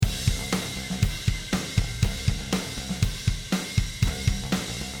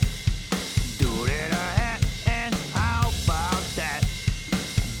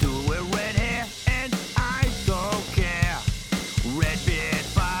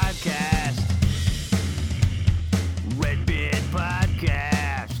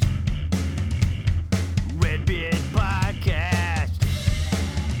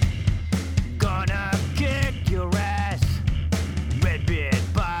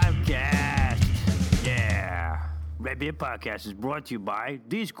Beer Podcast is brought to you by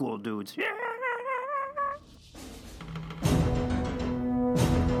these cool dudes.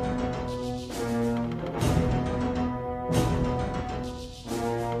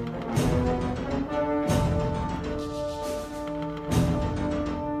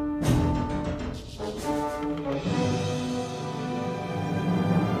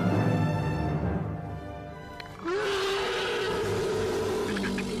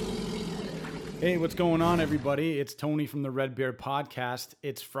 Hey, what's going on, everybody? It's Tony from the Red Bear Podcast.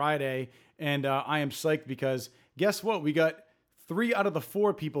 It's Friday, and I am psyched because guess what? We got 3 out of the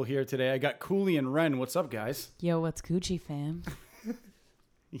 4 people here today. I got Cooley and Ren. What's up, guys? Yo, what's Coochie, fam?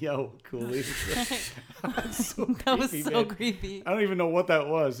 Yo, Cooley. That was so creepy. I don't even know what that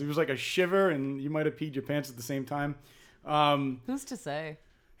was. It was like a shiver, and you might have peed your pants at the same time. Who's to say?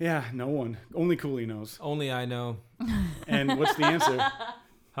 Yeah, no one. Only Cooley knows. Only I know. And what's the answer?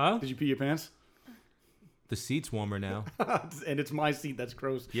 Huh? Did you pee your pants? The seat's warmer now. And it's my seat. That's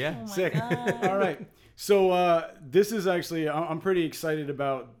gross. Yeah. Oh my Sick. God. All right. So this is actually, I'm pretty excited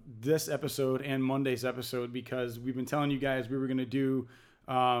about this episode and Monday's episode because we've been telling you guys we were going to do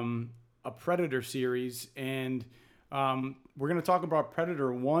a Predator series. And we're going to talk about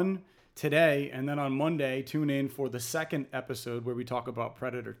Predator 1 today. And then on Monday, tune in for the second episode where we talk about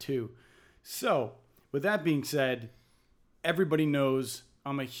Predator 2. So with that being said, everybody knows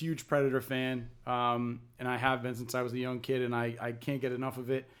I'm a huge Predator fan, and I have been since I was a young kid, and I can't get enough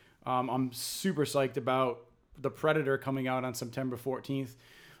of it. I'm super psyched about The Predator coming out on September 14th.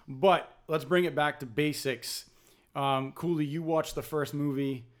 But let's bring it back to basics. Cooley, you watched the first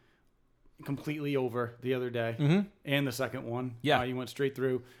movie completely over the other day, and the second one. Yeah. You went straight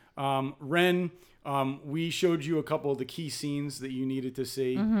through. Ren, we showed you a couple of the key scenes that you needed to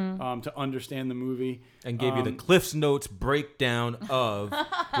see to understand the movie. And gave you the Cliff's Notes breakdown of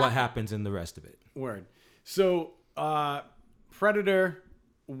what happens in the rest of it. Word. So, Predator,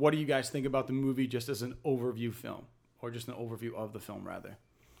 what do you guys think about the movie just as an overview film? Or just an overview of the film, rather?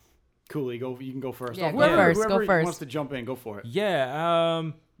 Cooley, you can go first. Yeah, Whoever go first. wants to jump in, go for it.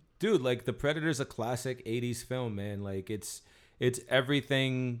 Yeah. Dude, like The Predator's a classic 80s film, man. Like it's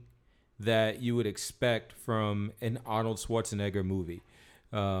everything that you would expect from an Arnold Schwarzenegger movie.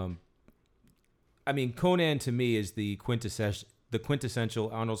 I mean, Conan to me is the quintessential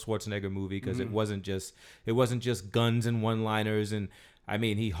Arnold Schwarzenegger movie because it wasn't just guns and one-liners, and I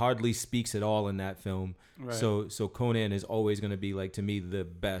mean he hardly speaks at all in that film. Right. So Conan is always going to be, like, to me, the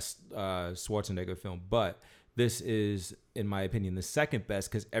best Schwarzenegger film. But this is, in my opinion, the second best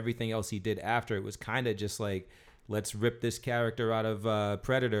because everything else he did after it was kind of just like, let's rip this character out of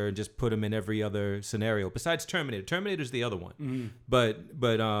Predator and just put him in every other scenario besides Terminator. Terminator's the other one.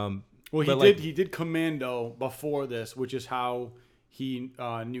 Well, he did Commando before this, which is how he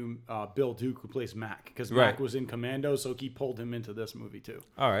knew Bill Duke, who plays Mac, because Mac was in Commando, so he pulled him into this movie too.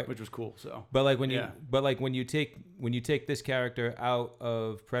 All right, which was cool. So, but like when you take this character out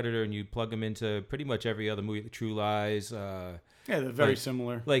of Predator and you plug him into pretty much every other movie, True Lies. Yeah, they're very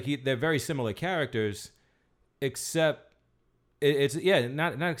similar. They're very similar characters, except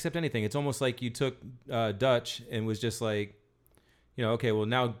not except anything. It's almost like you took Dutch and was just like, okay, well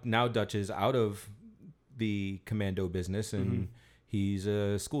now Dutch is out of the Commando business and he's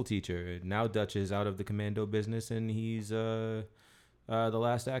a school teacher. Now Dutch is out of the Commando business and he's the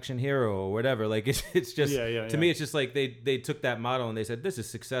Last Action Hero or whatever. Like it's just to me it's just like they took that model and they said, this is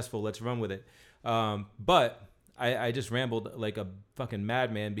successful, let's run with it. But I just rambled like a fucking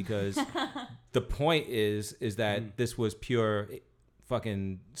madman because the point is that this was pure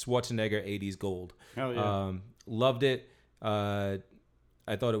fucking Schwarzenegger 80s gold. Hell yeah. Loved it.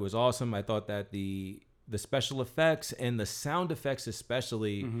 I thought it was awesome. I thought that the special effects and the sound effects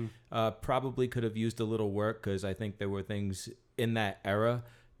especially probably could have used a little work because I think there were things in that era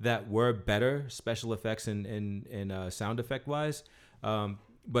that were better special effects and sound effect wise.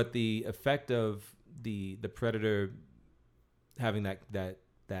 But the effect of the Predator having that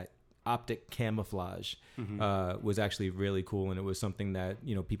optic camouflage was actually really cool, and it was something that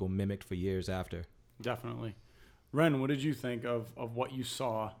people mimicked for years after. Definitely. Ren, what did you think of what you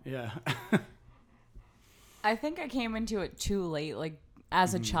saw? Yeah. I think I came into it too late, like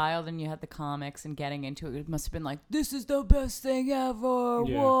as a child, and you had the comics and getting into it. It must have been like, this is the best thing ever.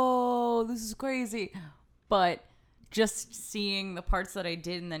 Yeah. Whoa, this is crazy. But just seeing the parts that I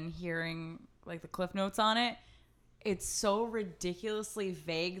did and then hearing like the cliff notes on it, it's so ridiculously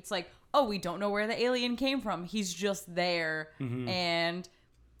vague. It's like, oh, we don't know where the alien came from. He's just there. And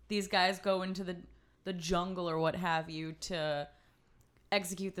these guys go into the jungle or what have you to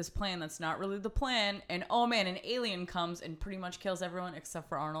execute this plan that's not really the plan, and oh man, an alien comes and pretty much kills everyone except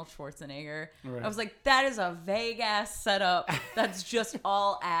for Arnold Schwarzenegger. Right. I was like, that is a vague ass setup that's just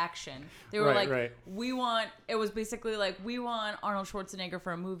all action. They were Right. it was basically like, we want Arnold Schwarzenegger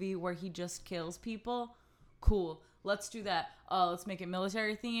for a movie where he just kills people. Cool, let's do that. Let's make it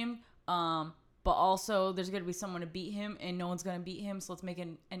military themed, but also there's gonna be someone to beat him and no one's gonna beat him, so let's make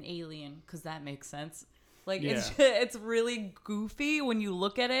an alien, because that makes sense. Like, it's really goofy when you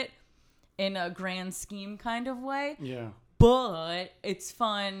look at it in a grand scheme kind of way. Yeah. But it's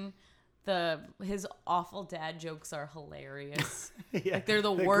fun. His awful dad jokes are hilarious. Yeah. Like, they're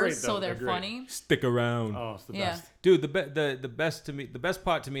the They're worst, great, so though. they're They're great. funny. Stick around. Oh, it's the Yeah. best. Dude, the best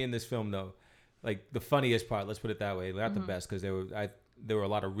part to me in this film, though, like the funniest part, let's put it that way, not the best, because there were a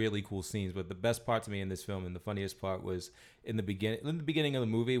lot of really cool scenes, but the best part to me in this film and the funniest part was in the beginning of the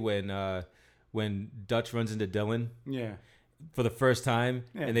movie when Dutch runs into Dylan Yeah. for the first time,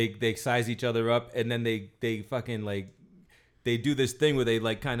 Yeah. and they size each other up, and then they fucking like they do this thing where they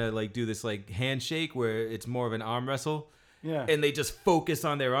like kind of like do this like handshake where it's more of an arm wrestle. Yeah. And they just focus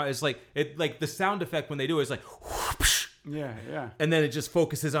on their arm. It's like the sound effect when they do it is like whoosh, Yeah. and then it just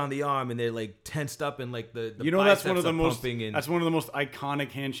focuses on the arm, and they're like tensed up, and like the That's one of biceps the are most pumping, and that's one of the most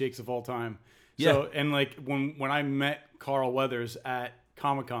iconic handshakes of all time. So, Yeah. and like when I met Carl Weathers at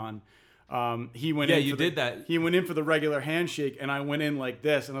Comic-Con, he went Yeah, in you for did that. He went in for the regular handshake, and I went in like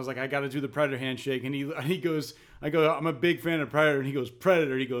this, and I was like, I got to do the Predator handshake, and he goes, I go, I'm a big fan of Predator, and he goes,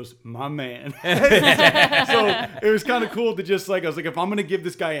 Predator, he goes, my man. So it was kind of cool to just like, I was like, if I'm gonna give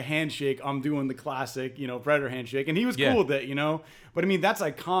this guy a handshake, I'm doing the classic, Predator handshake, and he was Yeah. cool with it, But I mean, that's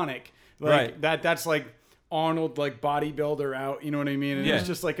iconic, like Right. that's like Arnold, like bodybuilder out, you know what I mean? And Yeah. it's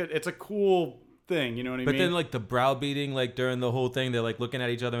just like it's a cool thing, you know what I But mean? then like the browbeating, like during the whole thing, they're like looking at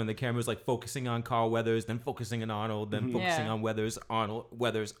each other, and the camera's like focusing on Carl Weathers, then focusing on Arnold, then focusing Yeah. on Weathers,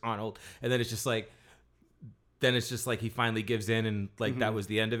 Arnold, and then it's just like he finally gives in, and like that was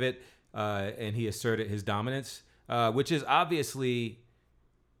the end of it, and he asserted his dominance, which is obviously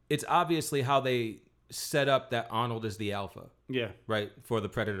how they set up that Arnold is the alpha, yeah, right, for the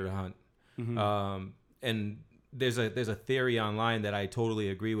Predator to hunt. And there's a theory online that I totally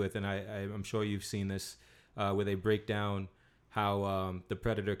agree with, and I'm sure you've seen this, where they break down how the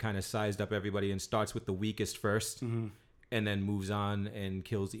Predator kind of sized up everybody and starts with the weakest 1st, and then moves on and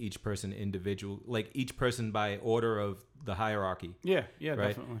kills each person each person by order of the hierarchy. yeah,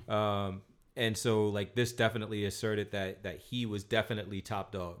 Right. definitely. And so like this definitely asserted that he was definitely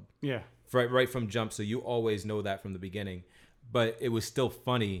top dog. Yeah, Right from jump, so you always know that from the beginning, but it was still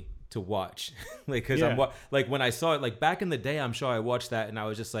funny to watch, like because Yeah. like when I saw it, like back in the day, I'm sure I watched that and I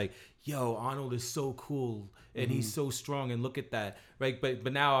was just like, yo, Arnold is so cool and he's so strong, and look at that, right?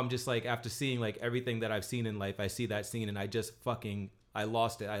 But now I'm just like, after seeing like everything that I've seen in life, I see that scene and I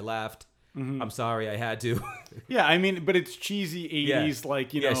lost it. I laughed. I'm sorry, I had to. yeah. I mean, but it's cheesy '80s,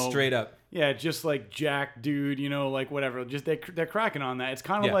 like Yeah, straight up. Yeah, just like Jack, dude, like whatever. Just they're cracking on that. It's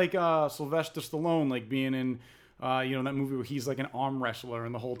kind of like Sylvester Stallone, like being in, that movie where he's like an arm wrestler,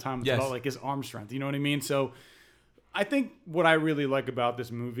 and the whole time it's Yes. about like his arm strength. You know what I mean? So, I think what I really like about this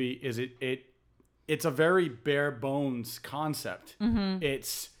movie is it's a very bare bones concept.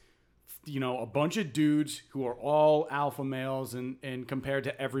 It's a bunch of dudes who are all alpha males, and compared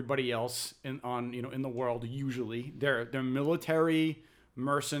to everybody else in the world, usually they're military,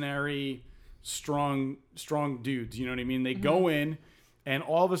 mercenary, strong dudes. You know what I mean? They go in, and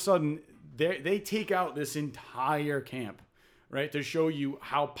all of a sudden they take out this entire camp, right, to show you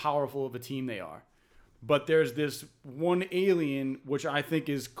how powerful of a team they are. But there's this one alien, which I think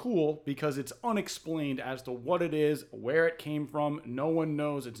is cool because it's unexplained as to what it is, where it came from. No one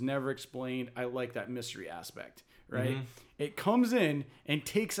knows. It's never explained. I like that mystery aspect, right? It comes in and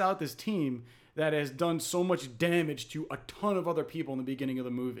takes out this team that has done so much damage to a ton of other people in the beginning of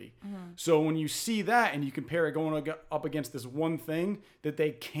the movie. So when you see that and you compare it going up against this one thing that they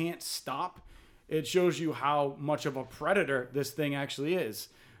can't stop, it shows you how much of a predator this thing actually is.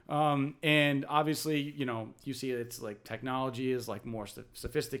 And obviously, you see it's like technology is like more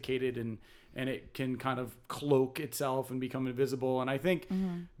sophisticated, and it can kind of cloak itself and become invisible. And I think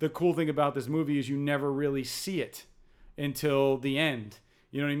the cool thing about this movie is you never really see it until the end.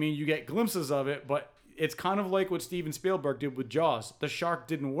 You know what I mean? You get glimpses of it, but it's kind of like what Steven Spielberg did with Jaws. The shark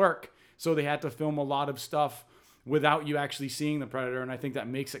didn't work, so they had to film a lot of stuff without you actually seeing the predator. And I think that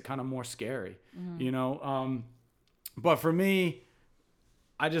makes it kind of more scary, But for me,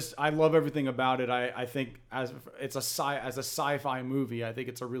 I love everything about it. I think as a sci-fi movie, I think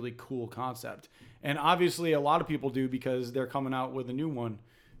it's a really cool concept. And obviously a lot of people do because they're coming out with a new one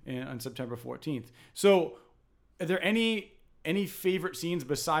on September 14th. So are there any any favorite scenes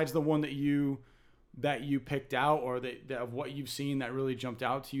besides the one that you picked out, or that of what you've seen that really jumped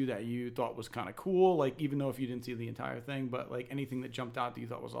out to you that you thought was kind of cool? Like, even though if you didn't see the entire thing, but like anything that jumped out that you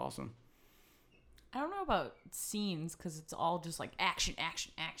thought was awesome. I don't know about scenes because it's all just like action,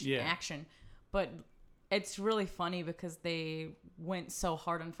 action, action, Yeah. action. But it's really funny because they went so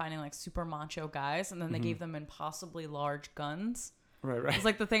hard on finding like super macho guys, and then they gave them impossibly large guns. Right. It's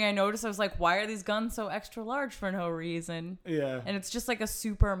like the thing I noticed. I was like, why are these guns so extra large for no reason? Yeah. And it's just like a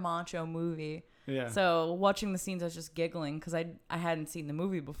super macho movie. Yeah. So watching the scenes, I was just giggling because I hadn't seen the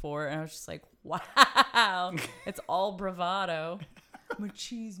movie before, and I was just like, wow, it's all bravado.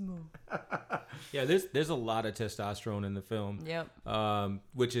 Machismo. Yeah, there's a lot of testosterone in the film. Yep.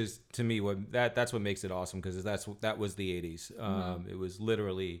 Which is, to me, that's what makes it awesome, because that was the 80s. It was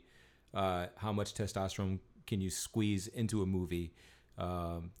literally how much testosterone can you squeeze into a movie.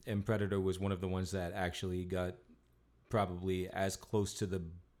 And Predator was one of the ones that actually got probably as close to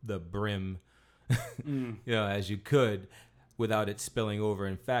the brim as you could without it spilling over.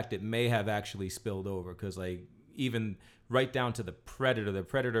 In fact, it may have actually spilled over, because like even right down to the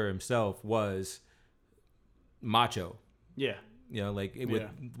Predator himself was macho. Yeah.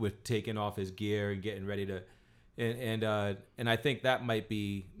 With taking off his gear and getting ready to, and I think that might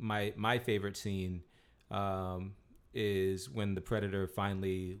be my favorite scene, is when the Predator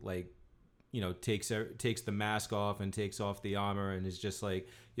finally takes the mask off and takes off the armor and is just like,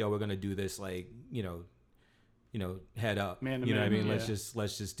 yo, we're gonna do this head up, man to you know man, what I mean? yeah.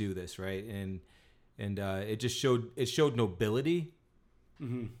 Let's just do this, right? And it showed nobility,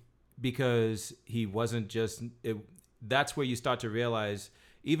 because he wasn't just it. That's where you start to realize,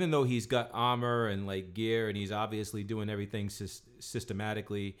 even though he's got armor and like gear and he's obviously doing everything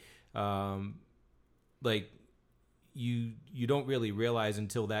systematically, like you don't really realize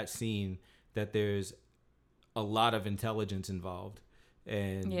until that scene that there's a lot of intelligence involved,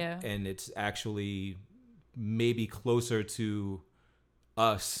 and it's actually maybe closer to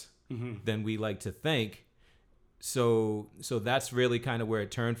us than we like to think. So that's really kind of where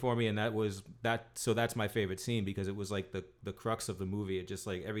it turned for me, and that's my favorite scene, because it was like the crux of the movie. It just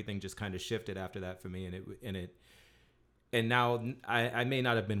like everything just kind of shifted after that for me, and now I may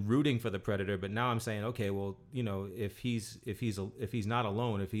not have been rooting for the Predator, but now I'm saying, okay, well, if he's not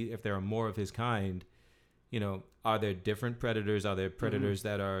alone, if there are more of his kind, are there different predators? Are there predators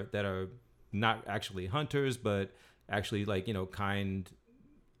that are not actually hunters, but actually kind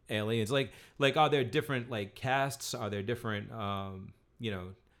aliens? Like are there different like castes? Are there different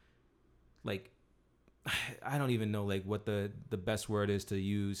I don't even know like what the best word is to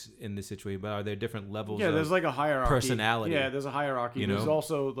use in this situation, but are there different levels of there's like a hierarchy. personality? Yeah, there's a hierarchy. There's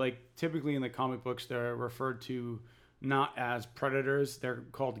also like typically in the comic books they're referred to not as predators. They're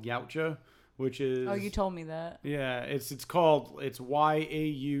called Yautja, which is Oh, you told me that. Yeah, it's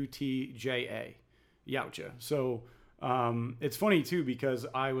Yautja. Yautja. So it's funny too, because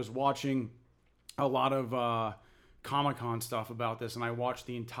I was watching a lot of Comic-Con stuff about this, and I watched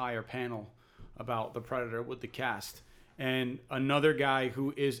the entire panel about the Predator with the cast. And another guy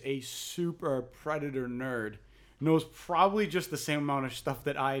who is a super Predator nerd knows probably just the same amount of stuff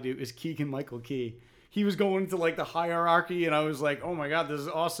that I do is Keegan-Michael Key. He was going into like the hierarchy, and I was like, oh my God, this is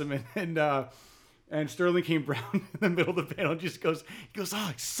awesome. And Sterling K. Brown in the middle of the panel just goes, oh,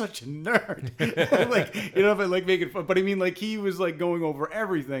 he's such a nerd. Like making fun. But I mean, like, he was like going over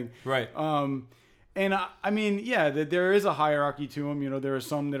everything. Right. And I mean, yeah, there is a hierarchy to them. There are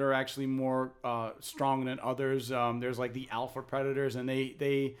some that are actually more strong than others. There's like the alpha predators, and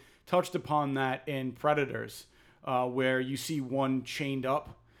they touched upon that in Predators, where you see one chained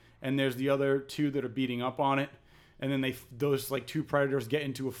up, and there's the other two that are beating up on it, and then those like two predators get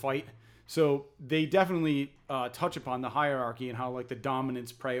into a fight. So they definitely touch upon the hierarchy and how like the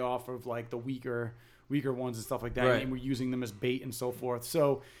dominants prey off of like the weaker ones and stuff like that, right. And we're using them as bait and so forth.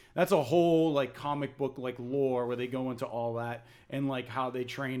 So that's a whole like comic book like lore where they go into all that, and like how they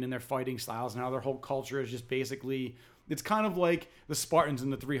train and their fighting styles, and how their whole culture is just basically, it's kind of like the Spartans in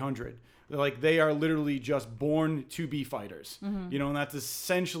the 300. They are literally just born to be fighters, and that's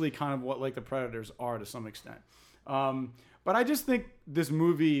essentially kind of what like the Predators are to some extent. But I just think this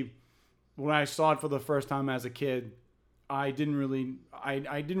movie, when I saw it for the first time as a kid, I didn't really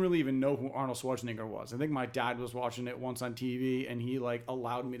even know who Arnold Schwarzenegger was. I think my dad was watching it once on TV, and he like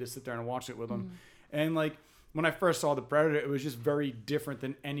allowed me to sit there and watch it with him. And like when I first saw the Predator, it was just very different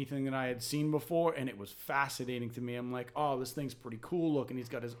than anything that I had seen before, and it was fascinating to me. I'm like, oh, this thing's pretty cool looking. He's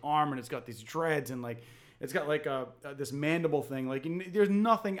got his arm, and it's got these dreads, and like it's got like this mandible thing. Like there's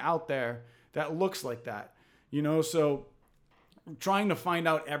nothing out there that looks like that, So trying to find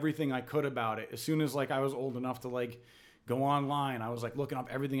out everything I could about it as soon as like I was old enough to like go online. I was like looking up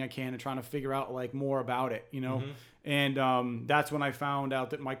everything I can and trying to figure out like more about it, you know? And that's when I found out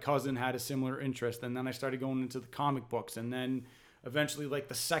that my cousin had a similar interest. And then I started going into the comic books. And then eventually like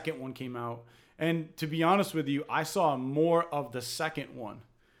the second one came out. And to be honest with you, I saw more of the second one.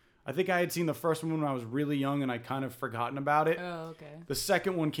 I think I had seen the first one when I was really young and I kind of forgotten about it. Oh, okay. The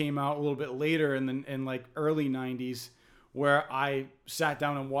second one came out a little bit later in like early 90s, where I sat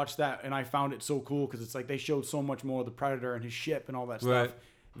down and watched that, and I found it so cool because it's like they showed so much more of the Predator and his ship and all that stuff. Right.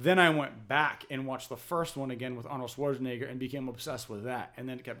 Then I went back and watched the first one again with Arnold Schwarzenegger and became obsessed with that, and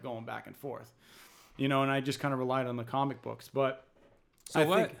then it kept going back and forth. You know, and I just kind of relied on the comic books. But So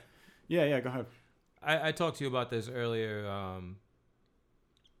what? think, yeah, go ahead. I talked to you about this earlier.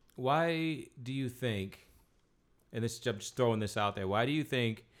 Why do you think, and this I'm just throwing this out there, why do you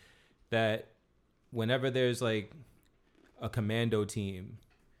think that whenever there's like a commando team,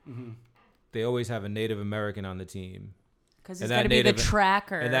 they always have a Native American on the team? Because he's And got that to be the Native-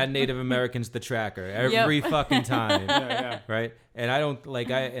 tracker. And that Native American's the tracker every fucking time. Yeah. Right? And I don't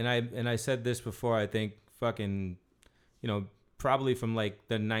like I said this before, I think fucking, you know, probably from like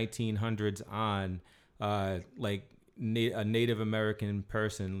the 1900s on, like a Native American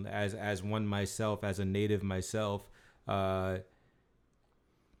person as one myself, as a Native myself,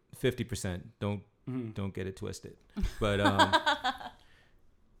 50%. Don't get it twisted.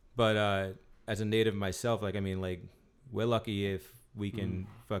 But as a Native myself, like I mean, like we're lucky if we can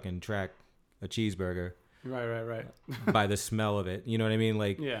fucking track a cheeseburger Right. by the smell of it. You know what I mean?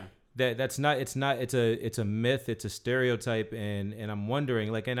 Like Yeah. it's a myth, it's a stereotype, and I'm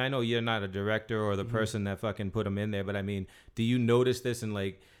wondering, like, and I know you're not a director or the person that fucking put them in there, but I mean, do you notice this, and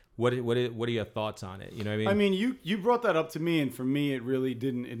like what are your thoughts on it? You know what I mean? I mean, you brought that up to me, and for me, it really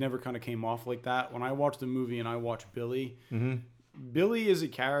didn't. It never kind of came off like that. When I watched the movie and I watched Billy, Billy is a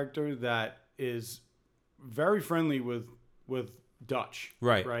character that is very friendly with Dutch.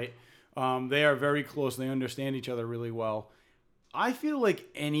 Right. Right. They are very close. They understand each other really well. I feel like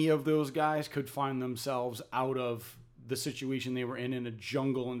any of those guys could find themselves out of the situation they were in a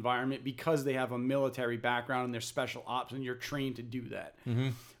jungle environment because they have a military background and they're special ops and you're trained to do that.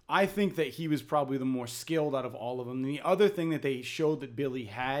 I think that he was probably the more skilled out of all of them. And the other thing that they showed that Billy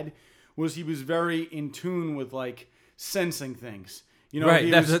had was he was very in tune with like sensing things. You know, right.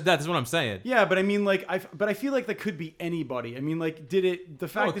 he That's was- what I'm saying. yeah, but I mean, like, I feel like that could be anybody. I mean, like, the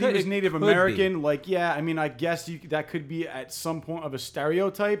fact it that he was could Native be. American, like, yeah, I mean, I guess that could be at some point of a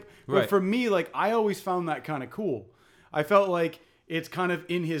stereotype. But Right. for me, like, I always found that kind of cool. I felt like it's kind of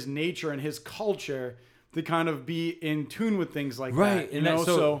in his nature and his culture to kind of be in tune with things like that. You And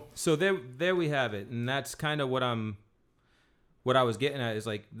know, so there we have it, and that's kind of what I was getting at is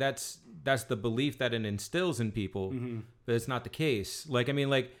like that's the belief that it instills in people, but it's not the case. Like I mean,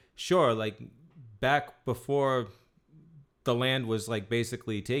 like sure, like back before the land was like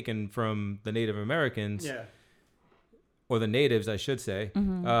basically taken from the Native Americans, yeah. or the natives, I should say.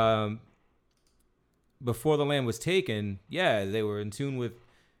 Before the land was taken, yeah, they were in tune with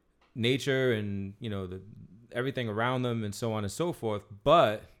nature and you know everything around them and so on and so forth.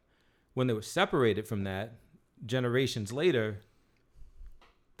 But when they were separated from that, generations later,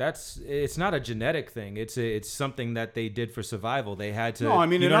 it's not a genetic thing. It's something that they did for survival. They had to. No, I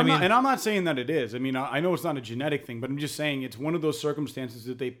mean, you know what I mean? and I'm not saying that it is. I mean, I know it's not a genetic thing, but I'm just saying it's one of those circumstances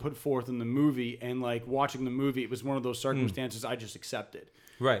that they put forth in the movie, and like watching the movie, it was one of those circumstances I just accepted.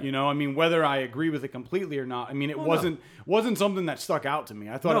 Right. You know, I mean, whether I agree with it completely or not, I mean, it wasn't something that stuck out to me.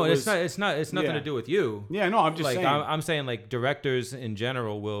 I thought No, it was. it's nothing yeah. to do with you. Yeah, no, I'm just like saying. I'm saying like directors in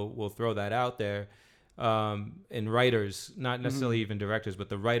general will throw that out there, and writers, not necessarily even directors, but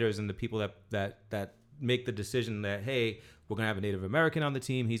the writers and the people that make the decision that hey, we're gonna have a Native American on the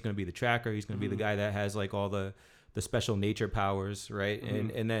team. He's gonna be the tracker. He's gonna be the guy that has like all the special nature powers, right?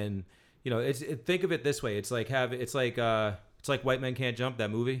 And then you know think of it this way. It's like White Men Can't Jump,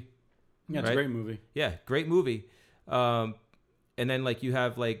 that movie. yeah, it's right? a great movie. Yeah, great movie. And then like you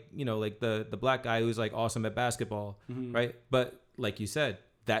have like, you know, like the black guy who's like awesome at basketball, right? But like you said,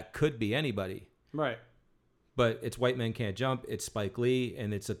 that could be anybody. Right. But it's White Men Can't Jump, it's Spike Lee,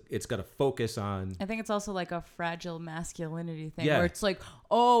 and it's got to focus on I think it's also like a fragile masculinity thing Yeah. where it's like,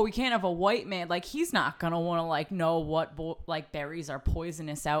 oh, we can't have a white man. Like, he's not going to want to, like, know what, like, berries are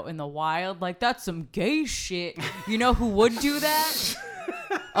poisonous out in the wild. Like, that's some gay shit. You know who would do that?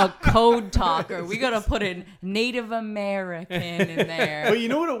 A code talker. We got to put a Native American in there. But you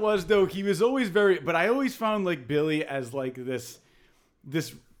know what it was though? He was always but I always found like Billy as like this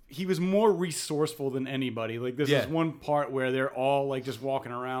he was more resourceful than anybody. Like this Yeah. is one part where they're all like just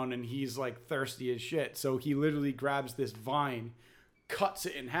walking around and he's like thirsty as shit. So he literally grabs this vine, cuts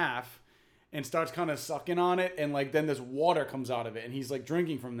it in half, and starts kind of sucking on it, and like then this water comes out of it, and he's like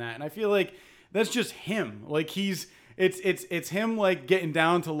drinking from that, and I feel like that's just him. Like it's him like getting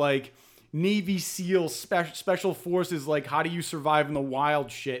down to like Navy SEAL special forces, like how do you survive in the wild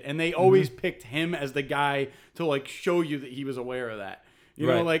shit, and they always picked him as the guy to like show you that he was aware of that. You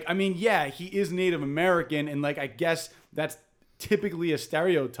know, like I mean, yeah, he is Native American, and like I guess that's typically a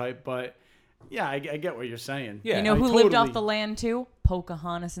stereotype, but. Yeah, I get what you're saying. Yeah, you know who lived off the land too?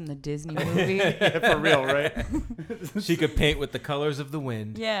 Pocahontas in the Disney movie. For real, right? She could paint with the colors of the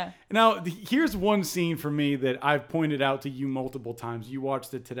wind. Yeah. Now, here's one scene for me that I've pointed out to you multiple times. You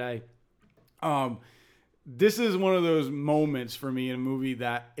watched it today. This is one of those moments for me in a movie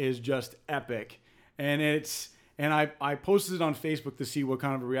that is just epic, and I posted it on Facebook to see what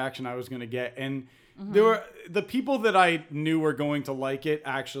kind of a reaction I was going to get, and. There were the people that I knew were going to like it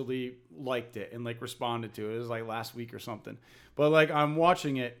actually liked it and like responded to it. It was like last week or something. But like I'm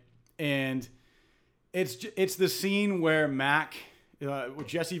watching it, and it's the scene where Mac,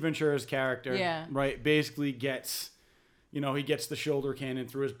 Jesse Ventura's character, right, basically gets, he gets the shoulder cannon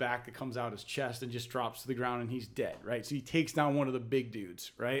through his back that comes out his chest and just drops to the ground and he's dead, right? So he takes down one of the big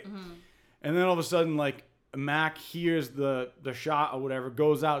dudes, right? And then all of a sudden, like. Mac hears the shot or whatever,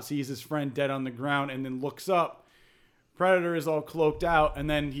 goes out, sees his friend dead on the ground, and then looks up. Predator is all cloaked out, and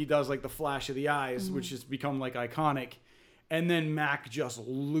then he does like the flash of the eyes, which has become like iconic. And then Mac just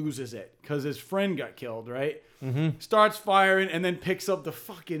loses it because his friend got killed, right? Starts firing and then picks up the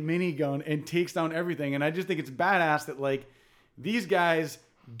fucking minigun and takes down everything. And I just think it's badass that like these guys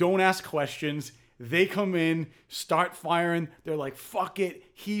don't ask questions. They come in, start firing. They're like, fuck it.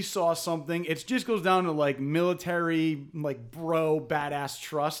 He saw something. It just goes down to like military, like bro, badass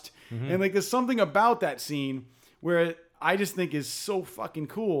trust. And like there's something about that scene where I just think is so fucking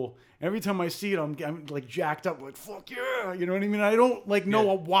cool. Every time I see it, I'm like jacked up, like, fuck yeah. You know what I mean? I don't like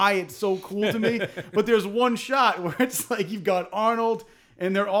know why it's so cool to me. But there's one shot where it's like you've got Arnold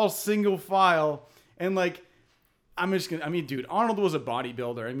and they're all single file. And like, dude, Arnold was a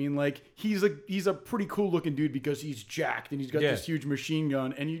bodybuilder. I mean, like, he's a pretty cool looking dude because he's jacked and he's got this huge machine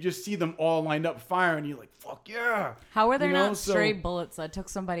gun, and you just see them all lined up firing, and you're like, fuck yeah. How are there not stray bullets that took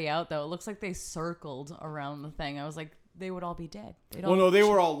somebody out, though? It looks like they circled around the thing. I was like, they would all be dead. They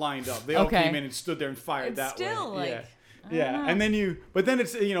were all lined up. They all came in and stood there and fired that way. Still, like, yeah. And then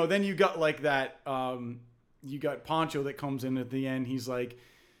then you got like that, you got Pancho that comes in at the end. He's like,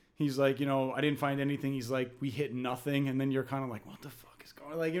 I didn't find anything. He's like, we hit nothing. And then you're kind of like, what the fuck is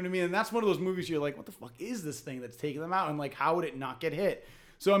going on? Like, you know what I mean? And that's one of those movies you're like, what the fuck is this thing that's taking them out? And like, how would it not get hit?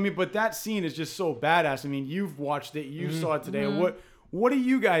 So, I mean, but that scene is just so badass. I mean, you've watched it. You saw it today. What do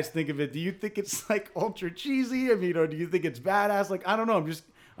you guys think of it? Do you think it's like ultra cheesy? I mean, or do you think it's badass? Like, I don't know.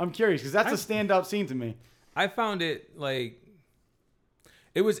 I'm curious because that's a standout scene to me. I found it like,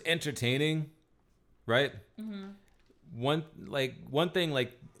 it was entertaining, right? One thing,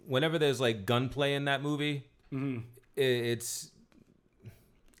 like, whenever there's like gunplay in that movie, it's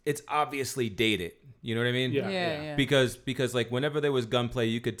obviously dated. You know what I mean? Yeah. Because like whenever there was gunplay,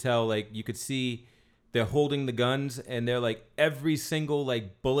 you could tell, like you could see they're holding the guns and they're like every single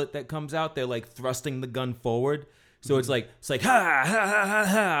like bullet that comes out, they're like thrusting the gun forward. So it's like ha ha ha ha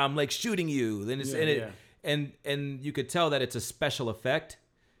ha. I'm like shooting you. Then and you could tell that it's a special effect.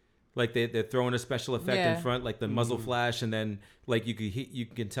 Like they're throwing a special effect in front, like the muzzle flash, and then like you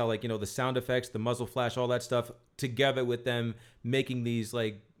can tell, like, the sound effects, the muzzle flash, all that stuff together with them making these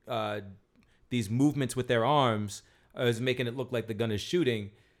like these movements with their arms is making it look like the gun is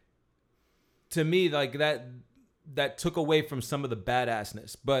shooting. To me, like that took away from some of the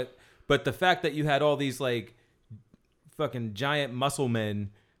badassness, but the fact that you had all these like fucking giant muscle men,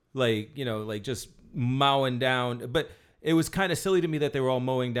 like like just mowing down, but. It was kind of silly to me that they were all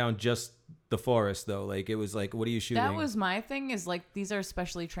mowing down just the forest, though. Like, it was like, what are you shooting? That was my thing, is like, these are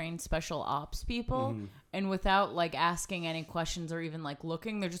specially trained special ops people. And without like asking any questions or even like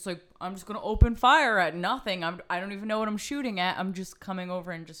looking, they're just like, I'm just going to open fire at nothing. I don't even know what I'm shooting at. I'm just coming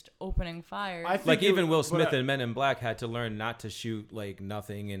over and just opening fire. Like, even Will Smith in Men in Black had to learn not to shoot like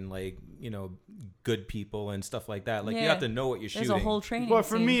nothing and like, good people and stuff like that. Like, you have to know what you're shooting. There's a whole training But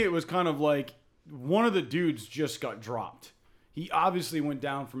for me, it was kind of like, one of the dudes just got dropped. He obviously went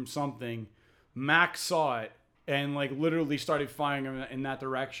down from something. Mac saw it and like literally started firing him in that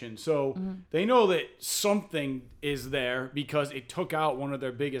direction. So they know that something is there because it took out one of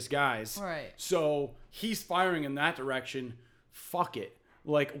their biggest guys. Right. So he's firing in that direction. Fuck it.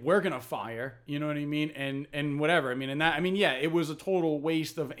 Like, we're going to fire, you know what I mean? And whatever. I mean, yeah, it was a total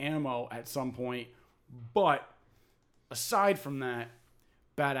waste of ammo at some point. But aside from that,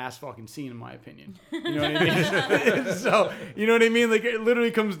 badass fucking scene in my opinion. You know what I mean? So, you know what I mean? Like, it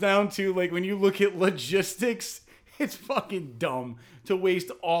literally comes down to, like, when you look at logistics, it's fucking dumb to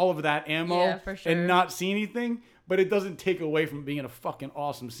waste all of that ammo for sure. and not see anything, but it doesn't take away from being a fucking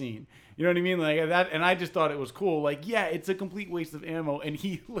awesome scene. You know what I mean? Like that, and I just thought it was cool. Like, yeah, it's a complete waste of ammo, and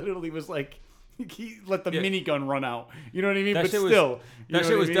he literally was like, he let the minigun run out. You know what I mean? That But shit still, that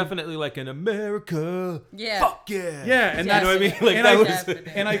shit was definitely like an America. Yeah. Fuck yeah. yeah, and that's You know what I mean? Like and that I, was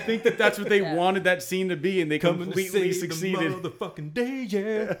Definitely. and I think that that's what they Yeah. wanted that scene to be, and they coming completely to save succeeded. the motherfucking day,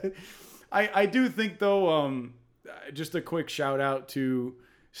 yeah. I do think though, just a quick shout out to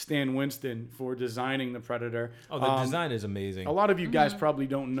Stan Winston for designing the Predator. Oh, the design is amazing. A lot of you guys probably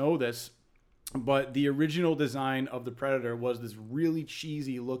don't know this, but the original design of the Predator was this really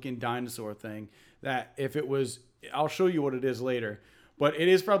cheesy looking dinosaur thing that if it was, I'll show you what it is later, but it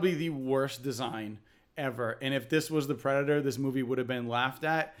is probably the worst design ever. And if this was the Predator, this movie would have been laughed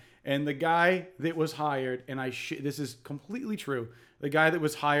at. And the guy that was hired, and this is completely true, the guy that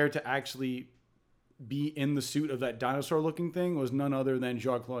was hired to actually be in the suit of that dinosaur looking thing was none other than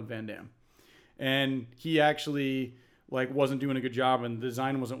Jean-Claude Van Damme. And he actually wasn't doing a good job and the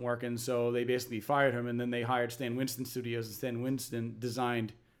design wasn't working, so they basically fired him, and then they hired Stan Winston Studios, and Stan Winston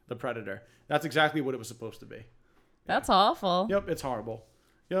designed the Predator. That's exactly what it was supposed to be. That's awful. Yep, it's horrible.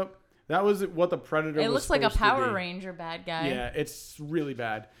 Yep. That was what the Predator was It looks like a supposed to Power be. Ranger bad guy. Yeah, it's really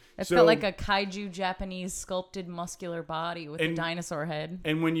bad. It's So- got like a kaiju Japanese sculpted muscular body with a And- dinosaur head.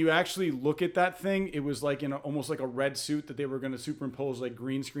 And when you actually look at that thing, it was like in almost like a red suit that they were going to superimpose like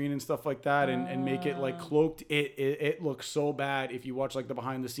green screen and stuff like that, and make it like cloaked. It looks so bad if you watch like the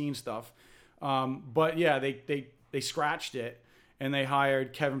behind the scenes stuff. But yeah, they scratched it, and they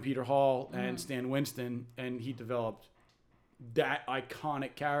hired Kevin Peter Hall and Stan Winston, and he developed that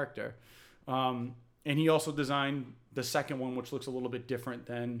iconic character. And he also designed the second one, which looks a little bit different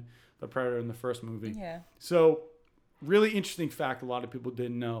than the Predator in the first movie. Yeah. So, really interesting fact a lot of people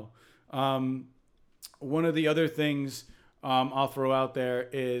didn't know. One of the other things I'll throw out there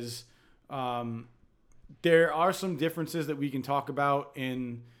is there are some differences that we can talk about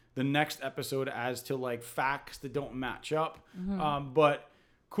in the next episode as to like facts that don't match up. But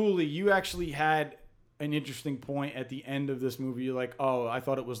Cooley, you actually had an interesting point at the end of this movie. You're like, oh, I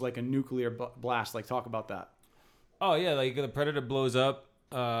thought it was like a nuclear blast. Like, talk about that. Oh yeah, like the Predator blows up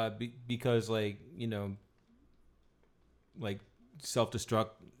because like self-destruct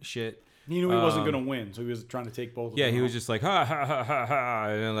shit. He knew he wasn't going to win, so he was trying to take both of Yeah, them he was out. just like ha ha ha ha ha,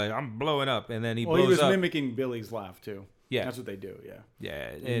 and then, like I'm blowing up, and then he Well, blows he was up. mimicking Billy's laugh too. Yeah. That's what they do. Yeah.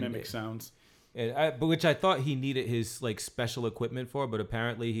 Yeah, They mimic sounds. but which I thought he needed his like special equipment for, but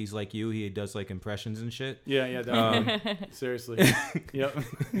apparently he's like you, he does like impressions and shit. Yeah, definitely. Seriously. Yep.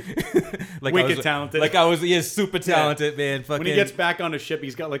 Like Wicked I was, talented. Like I was, super talented, man. Fucking. When he gets back on the ship,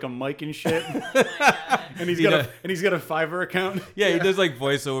 he's got like a mic and shit. and he's He got does. a Fiverr account. yeah, he does like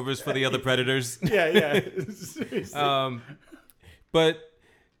voiceovers for the other Predators. Yeah. Seriously.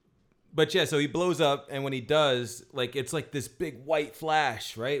 But yeah, so he blows up, and when he does, like it's like this big white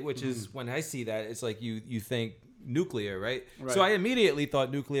flash, right? Which is when I see that, it's like you think nuclear, right? So I immediately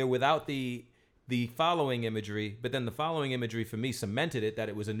thought nuclear without the following imagery, but then the following imagery for me cemented it that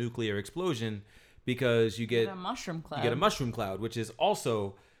it was a nuclear explosion because you get a mushroom cloud. you get a mushroom cloud, which is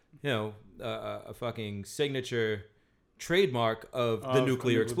also a fucking signature trademark of the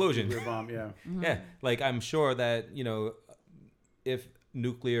nuclear explosion. Nuclear bomb, yeah. Yeah, like I'm sure that if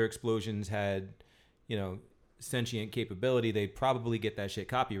nuclear explosions had sentient capability, they'd probably get that shit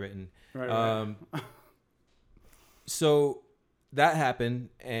copywritten. Right. So that happened,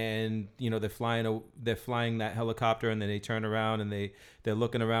 and they're flying that helicopter, and then they turn around and they're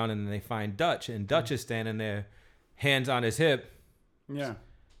looking around, and then they find Dutch, and Dutch is standing there, hands on his hip, Yeah.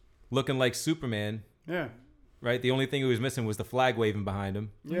 looking like Superman. Yeah. Right, the only thing he was missing was the flag waving behind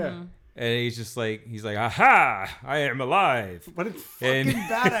him. Yeah. And he's like, aha, I am alive. But it's fucking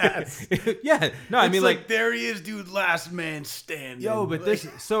badass. Yeah, no, I It's mean like there he is, dude, last man standing. yo, but this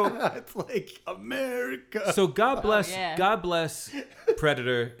so it's like America. so God bless yeah. God bless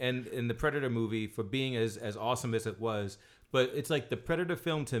Predator and in the Predator movie for being as awesome as it was. But it's like the Predator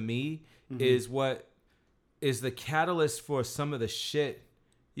film to me is what is the catalyst for some of the shit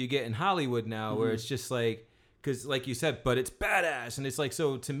you get in Hollywood now, where it's just like. Because, like you said, but it's badass. And it's like,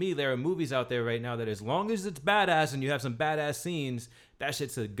 so to me, there are movies out there right now that as long as it's badass and you have some badass scenes, that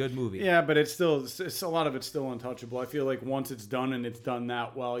shit's a good movie. Yeah, but it's a lot of it's still untouchable. I feel like once it's done and it's done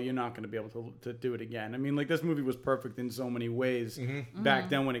that well, you're not going to be able to do it again. I mean, like this movie was perfect in so many ways back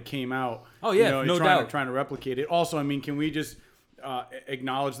then when it came out. Oh, yeah, no doubt. Trying to replicate it. Also, I mean, can we just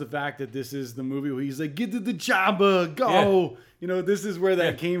acknowledge the fact that this is the movie where he's like, get to the chopper, go. Yeah. This is where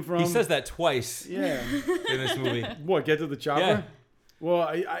that came from. He says that twice. Yeah. In this movie. What, get to the chopper? Yeah.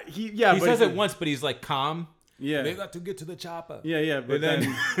 Well, He says it once, but he's like calm. Yeah. They got to get to the chopper. Yeah, but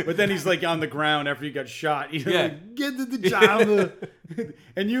then but then he's like on the ground after he got shot. He's Yeah. like, get to the chopper.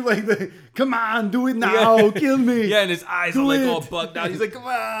 And you like, come on, do it now, kill me. Yeah, and his eyes Do are like it. all bugged out. He's like, come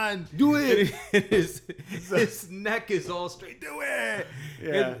on. Do it. And his neck is all straight. Do it.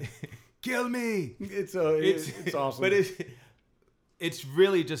 Yeah. And, kill me. It's awesome. But it's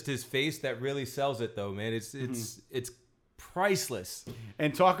really just his face that really sells it, though, man. It's priceless.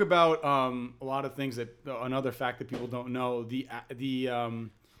 And talk about a lot of things that another fact that people don't know, the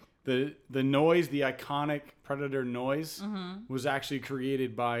noise, the iconic Predator noise was actually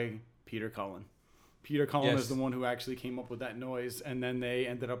created by Peter Cullen. Peter Cullen Yes. is the one who actually came up with that noise, and then they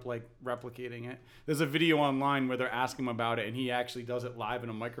ended up like replicating it. There's a video online where they're asking him about it, and he actually does it live in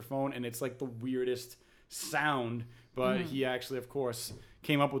a microphone, and it's like the weirdest sound, but he actually, of course,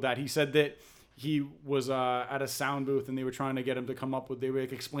 came up with that. He said that he was at a sound booth, and they were trying to get him to come up with, they were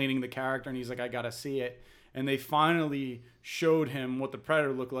like explaining the character, and he's like, I gotta see it. And they finally showed him what the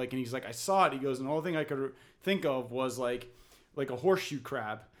Predator looked like, and he's like, I saw it. He goes, and the only thing I could think of was like a horseshoe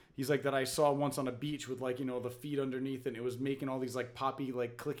crab. He's like, that I saw once on a beach with like, the feet underneath, and it was making all these like poppy,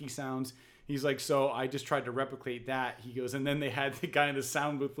 like clicky sounds. He's like, so I just tried to replicate that. He goes, and then they had the guy in the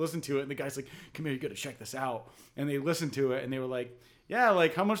sound booth listen to it, and the guy's like, come here, you gotta check this out. And they listened to it, and they were like, yeah,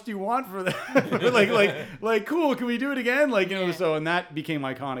 like, how much do you want for that? like, cool, can we do it again? So, and that became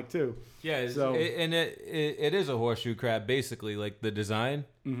iconic too. Yeah, it is a horseshoe crab, basically, like the design.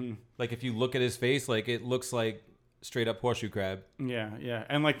 Mm-hmm. Like if you look at his face, like it looks like straight up horseshoe crab. Yeah,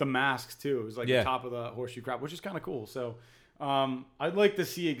 and like the masks too. It was like the top of the horseshoe crab, which is kind of cool. So, I'd like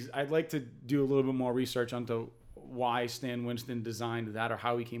to do a little bit more research onto why Stan Winston designed that or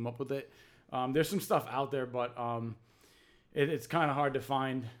how he came up with it. There's some stuff out there, but it's kind of hard to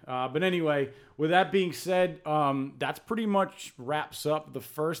find. But anyway, with that being said, that's pretty much wraps up the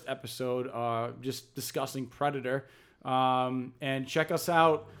first episode, just discussing Predator. And check us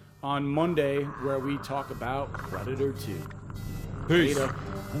out on Monday where we talk about Predator 2. Peace. Later.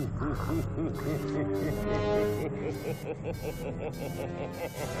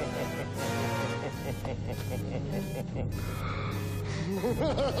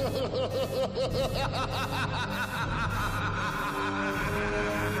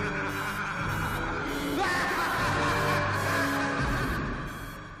 Ah!